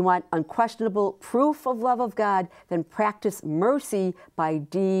God, you want unquestionable proof of love of God, then practice mercy by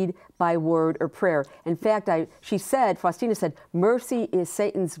deed, by word, or prayer. In fact, Faustina said, mercy is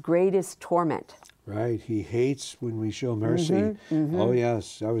Satan's greatest torment. Right. He hates when we show mercy. Oh,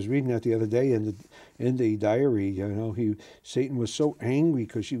 yes. I was reading that the other day in the diary. You know, Satan was so angry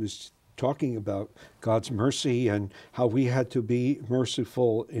because she was talking about God's mercy and how we had to be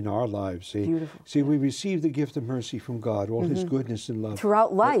merciful in our lives. See, Beautiful. See, we receive the gift of mercy from God, all His goodness and love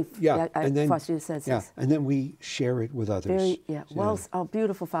Throughout life. And then Faustina says this. And then we share it with others. Well, oh,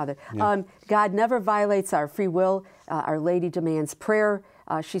 beautiful, Father. God never violates our free will. Our Lady demands prayer.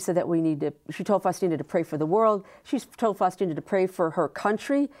 She said that she told Faustina to pray for the world. She told Faustina to pray for her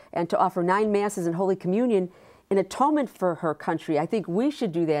country and to offer 9 Masses and Holy Communion in atonement for her country. I think we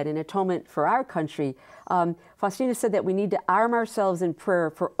should do that in atonement for our country. Faustina said that we need to arm ourselves in prayer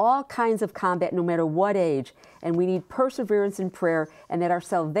for all kinds of combat, no matter what age, and we need perseverance in prayer, and that our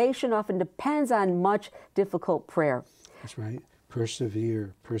salvation often depends on much difficult prayer. That's right.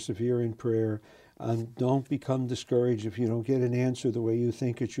 Persevere in prayer. Don't become discouraged if you don't get an answer the way you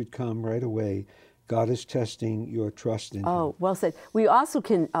think it should come right away. God is testing your trust in Him. Oh, well said. We also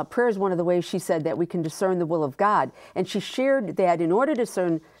can, prayer is one of the ways she said that we can discern the will of God. And she shared that in order to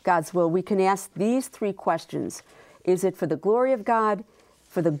discern God's will, we can ask these 3 questions. Is it for the glory of God,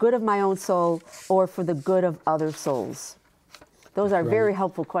 for the good of my own soul, or for the good of other souls? Those are very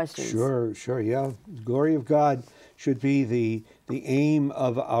helpful questions. Sure, yeah. The glory of God should be the aim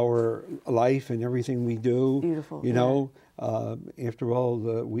of our life and everything we do. Beautiful. You know, after all,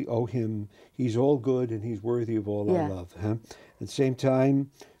 we owe Him. He's all good and He's worthy of all our love. Huh? At the same time,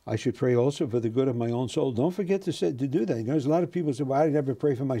 I should pray also for the good of my own soul. Don't forget to do that. You know, there's a lot of people say, well, I never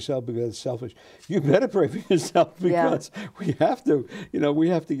pray for myself because it's selfish. You better pray for yourself because we have to, we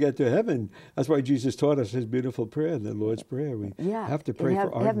have to get to heaven. That's why Jesus taught us His beautiful prayer, the Lord's Prayer. We have to pray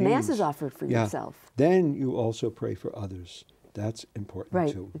for our needs. Have Masses offered for yourself. Then you also pray for others. That's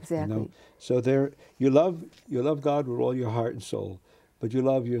important too. Right, exactly. So you love God with all your heart and soul, but you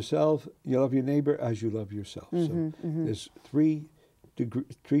love yourself, you love your neighbor as you love yourself. So there's three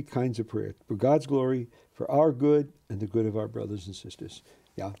kinds of prayer: for God's glory, for our good, and the good of our brothers and sisters.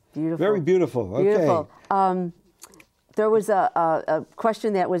 Yeah, beautiful. Very beautiful. Okay. Beautiful. There was a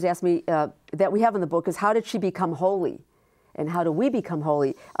question that was asked me that we have in the book is, how did she become holy, and how do we become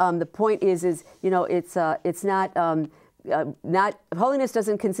holy? The point is it's not holiness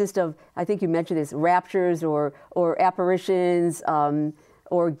doesn't consist of, I think you mentioned this, raptures or apparitions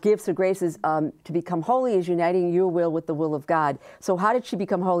or gifts or graces. To become holy is uniting your will with the will of God. So how did she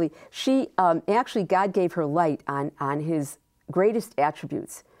become holy? She actually, God gave her light on His greatest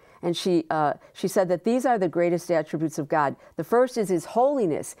attributes. And she said that these are the greatest attributes of God. The first is His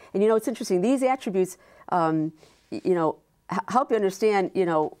holiness. And it's interesting, these attributes help you understand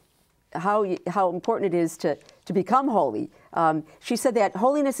how important it is to become holy. She said that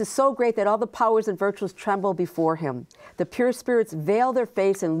holiness is so great that all the powers and virtues tremble before Him. The pure spirits veil their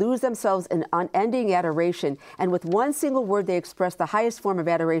face and lose themselves in unending adoration. And with one single word, they express the highest form of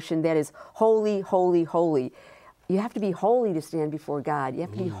adoration, that is, holy, holy, holy. You have to be holy to stand before God. You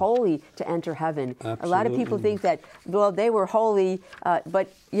have to be holy to enter heaven. Absolutely. A lot of people think that, well, they were holy, but,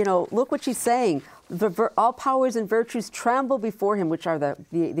 look what she's saying. All powers and virtues tremble before Him, which are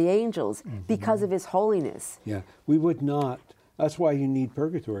the angels, because of His holiness. Yeah, we would not. That's why you need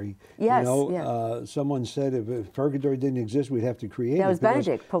purgatory. Yes, someone said if purgatory didn't exist, we'd have to create it. That was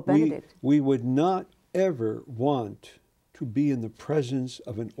Benedict, Pope Benedict. We would not ever want to be in the presence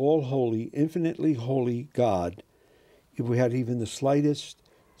of an all-holy, infinitely holy God if we had even the slightest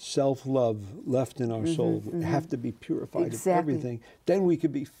self-love left in our soul. We have to be purified of everything. Then we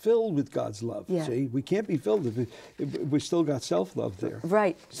could be filled with God's love. Yeah. See, we can't be filled if we still got self-love there.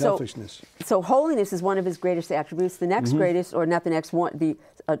 Right. Selfishness. So holiness is one of His greatest attributes. The next greatest, or not the next one, the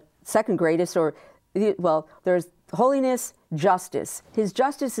second greatest, there's holiness, justice. His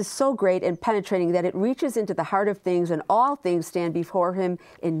justice is so great and penetrating that it reaches into the heart of things, and all things stand before Him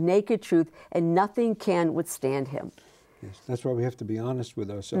in naked truth, and nothing can withstand Him. Yes, that's why we have to be honest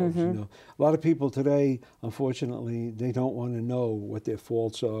with ourselves. A lot of people today, unfortunately, they don't want to know what their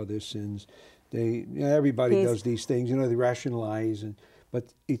faults are, their sins. Everybody does these things. They rationalize,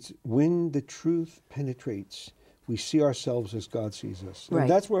 but it's when the truth penetrates, we see ourselves as God sees us. Right. And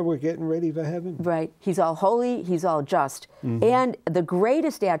that's where we're getting ready for heaven. Right. He's all holy, he's all just. And the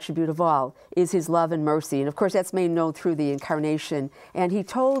greatest attribute of all is his love and mercy. And of course, that's made known through the incarnation. And he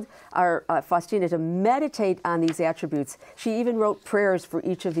told our Faustina to meditate on these attributes. She even wrote prayers for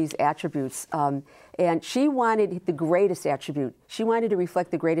each of these attributes. And she wanted the greatest attribute. She wanted to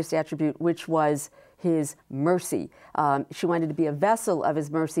reflect the greatest attribute, which was his mercy. She wanted to be a vessel of his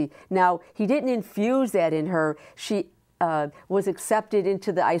mercy. Now, he didn't infuse that in her. She was accepted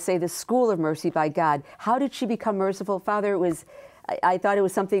into the school of mercy by God. How did she become merciful? Father, I thought it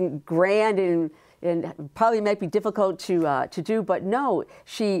was something grand and probably might be difficult to do, but no,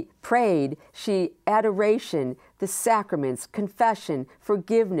 she prayed, adoration, the sacraments, confession,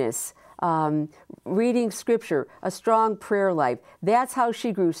 forgiveness, reading scripture, a strong prayer life. That's how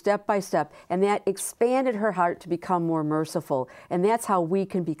she grew step by step, and that expanded her heart to become more merciful. And that's how we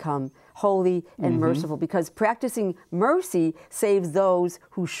can become holy and merciful, because practicing mercy saves those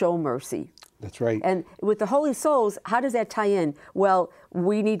who show mercy. That's right. And with the holy souls, how does that tie in? Well,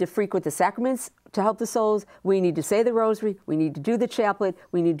 we need to frequent the sacraments to help the souls. We need to say the rosary. We need to do the chaplet.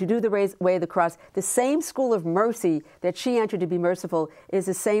 We need to do the way of the cross. The same school of mercy that she entered to be merciful is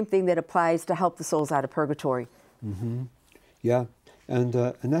the same thing that applies to help the souls out of purgatory. Yeah, and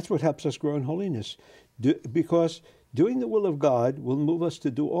that's what helps us grow in holiness, because doing the will of God will move us to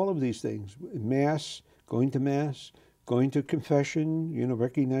do all of these things: Mass, going to confession,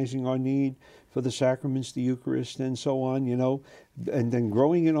 recognizing our need for the sacraments, the Eucharist, and so on, and then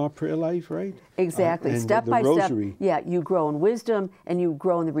growing in our prayer life, right? Exactly. And step the by rosary. step. Yeah, you grow in wisdom and you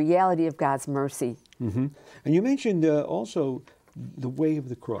grow in the reality of God's mercy. And you mentioned also the way of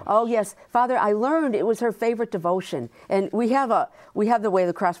the cross. Oh yes, Father, I learned it was her favorite devotion, and we have the way of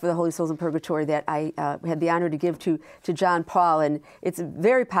the cross for the holy souls in purgatory that I had the honor to give to John Paul, and it's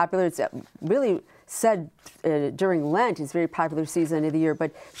very popular. It's really said during Lent. It's a very popular season of the year,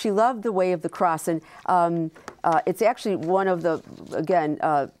 but she loved the way of the cross, and it's actually one of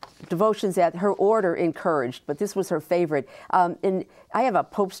the devotions that her order encouraged, but this was her favorite. And I have a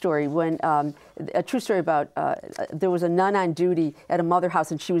Pope story, a true story about there was a nun on duty at a mother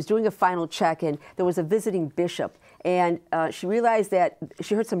house, and she was doing a final check, and there was a visiting bishop, and she realized that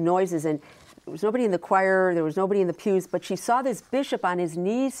she heard some noises, and there was nobody in the choir, there was nobody in the pews, but she saw this bishop on his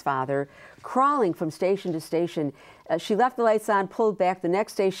knees, Father, crawling from station to station. She left the lights on, pulled back. The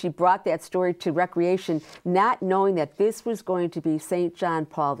next day she brought that story to Recreation, not knowing that this was going to be St. John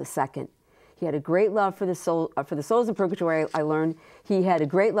Paul II. He had a great love for the souls in purgatory, I learned. He had a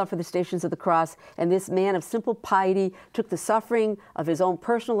great love for the Stations of the Cross, and this man of simple piety took the suffering of his own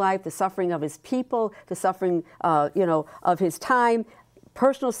personal life, the suffering of his people, the suffering of his time,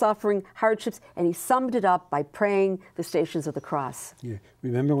 personal suffering, hardships, and he summed it up by praying the Stations of the Cross. Yeah.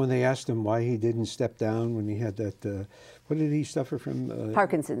 Remember when they asked him why he didn't step down when he had that, what did he suffer from?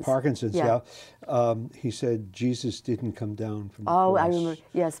 Parkinson's. Parkinson's, yeah. He said, Jesus didn't come down from the cross. I remember.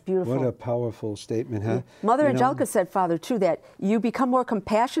 Yes, beautiful. What a powerful statement, huh? Mother Angelica said, Father, too, that you become more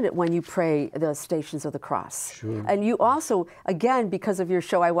compassionate when you pray the Stations of the Cross. Sure. And you also, again, because of your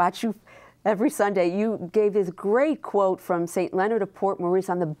show, I watch you every Sunday, you gave this great quote from St. Leonard of Port Maurice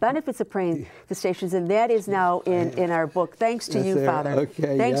on the benefits of praying the Stations, and that is now in our book. Thanks to you, Father.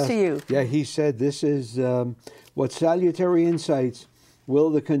 Okay, Thanks to you. Yeah, he said, this is what salutary insights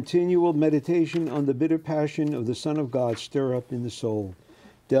will the continual meditation on the bitter passion of the Son of God stir up in the soul.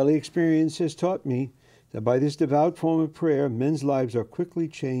 Daily experience has taught me that by this devout form of prayer, men's lives are quickly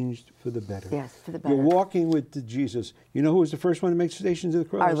changed for the better. Yes, for the better. You're walking with Jesus. You know who was the first one to make Stations of the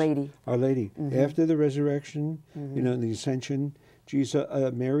Cross? Our Lady. Our Lady. After the resurrection, the Ascension,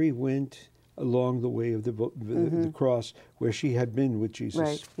 Mary went along the way of the cross where she had been with Jesus.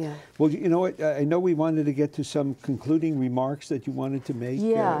 Right, yeah. Well, you know what? I know we wanted to get to some concluding remarks that you wanted to make.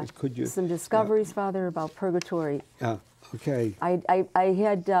 Yeah, could you? Some discoveries, Father, about purgatory. Okay. I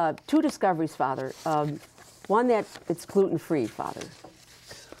had two discoveries, Father. One that it's gluten-free, Father.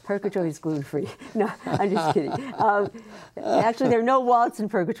 Purgatory is gluten-free. No, I'm just kidding. Actually, there are no wallets in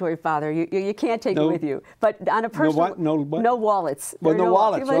purgatory, Father. You can't take it with you. But on a personal... No wallets. Well, no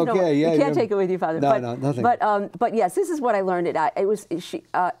wallets. Okay, yeah. You can't take it with you, Father. No, nothing. But yes, this is what I learned.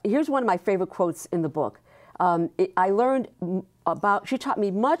 Here's one of my favorite quotes in the book. I learned she taught me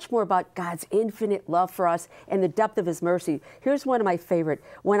much more about God's infinite love for us and the depth of his mercy. Here's one of my favorite.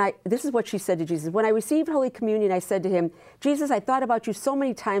 This is what she said to Jesus. When I received Holy Communion, I said to him, Jesus, I thought about you so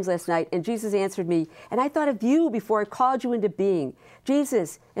many times last night, and Jesus answered me, and I thought of you before I called you into being.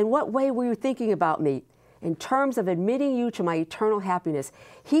 Jesus, in what way were you thinking about me? In terms of admitting you to my eternal happiness.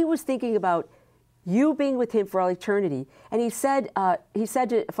 He was thinking about you being with him for all eternity. And he said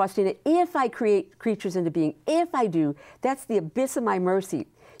to Faustina, if I create creatures into being, if I do, that's the abyss of my mercy.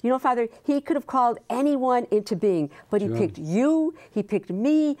 You know, Father, he could have called anyone into being, but he picked you, he picked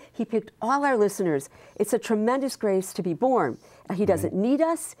me, he picked all our listeners. It's a tremendous grace to be born. He doesn't need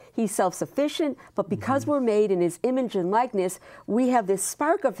us, he's self-sufficient, but because we're made in his image and likeness, we have this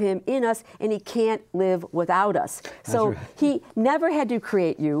spark of him in us, and he can't live without us. So he never had to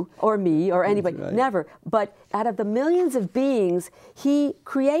create you or me or anybody, never. But out of the millions of beings, he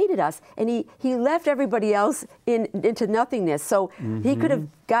created us, and he left everybody else into nothingness. So he could have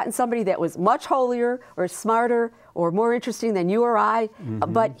gotten somebody that was much holier or smarter or more interesting than you or I,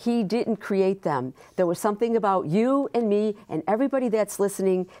 but he didn't create them. There was something about you and me and everybody that's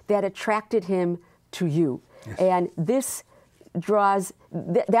listening that attracted him to you. Yes. And this draws,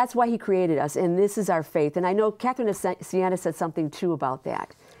 that's why he created us, and this is our faith. And I know Catherine of Siena said something too about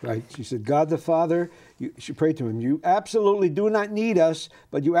that. Right. She said, God the Father, she prayed to him, you absolutely do not need us,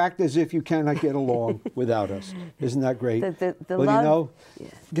 but you act as if you cannot get along without us. Isn't that great? The well, love, you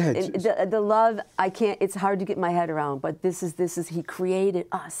know, go ahead. The love, it's hard to get my head around, but this is he created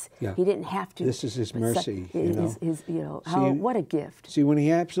us. Yeah. He didn't have to. This is his mercy, what a gift. See, when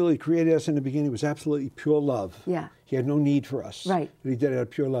he absolutely created us in the beginning, it was absolutely pure love. Yeah. He had no need for us. Right. But he did it out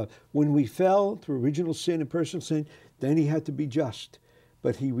of pure love. When we fell through original sin and personal sin, then he had to be just.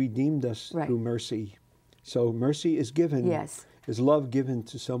 But he redeemed us through mercy. So mercy is given. Yes. Is love given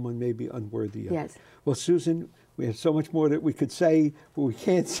to someone maybe unworthy of. Yes. Well, Susan, we have so much more that we could say, but we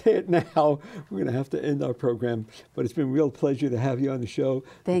can't say it now. We're going to have to end our program. But it's been a real pleasure to have you on the show.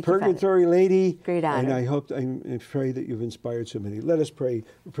 Thank you, Purgatory Lady. Great honor. And I pray that you've inspired so many. Let us pray.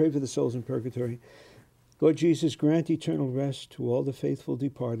 We pray for the souls in purgatory. Lord Jesus, grant eternal rest to all the faithful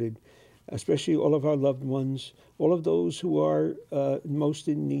departed, especially all of our loved ones, all of those who are most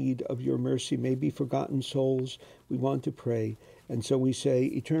in need of your mercy, maybe forgotten souls. We want to pray. And so we say,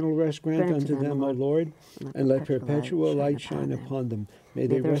 eternal rest grant unto them, O Lord, and let perpetual light shine upon them. May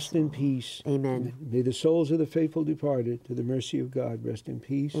they rest in peace. Amen. May the souls of the faithful departed, to the mercy of God, rest in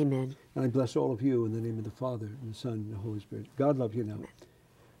peace. Amen. And I bless all of you in the name of the Father, and the Son, and the Holy Spirit. God love you now. Amen.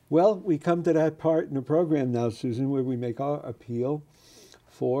 Well, we come to that part in the program now, Susan, where we make our appeal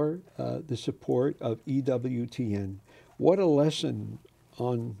for the support of EWTN. What a lesson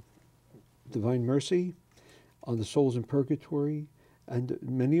on divine mercy, on the souls in purgatory, and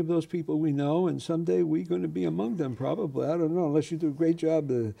many of those people we know, and someday we're going to be among them probably. I don't know, unless you do a great job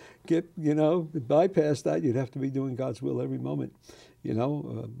to bypass that, you'd have to be doing God's will every moment,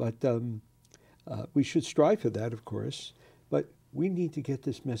 but we should strive for that, of course, but we need to get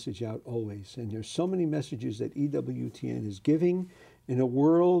this message out always, and there's so many messages that EWTN is giving in a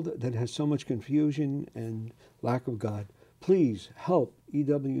world that has so much confusion and lack of God. Please help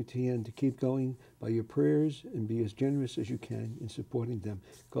EWTN to keep going by your prayers and be as generous as you can in supporting them.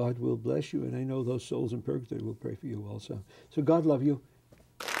 God will bless you, and I know those souls in purgatory will pray for you also. So God love you.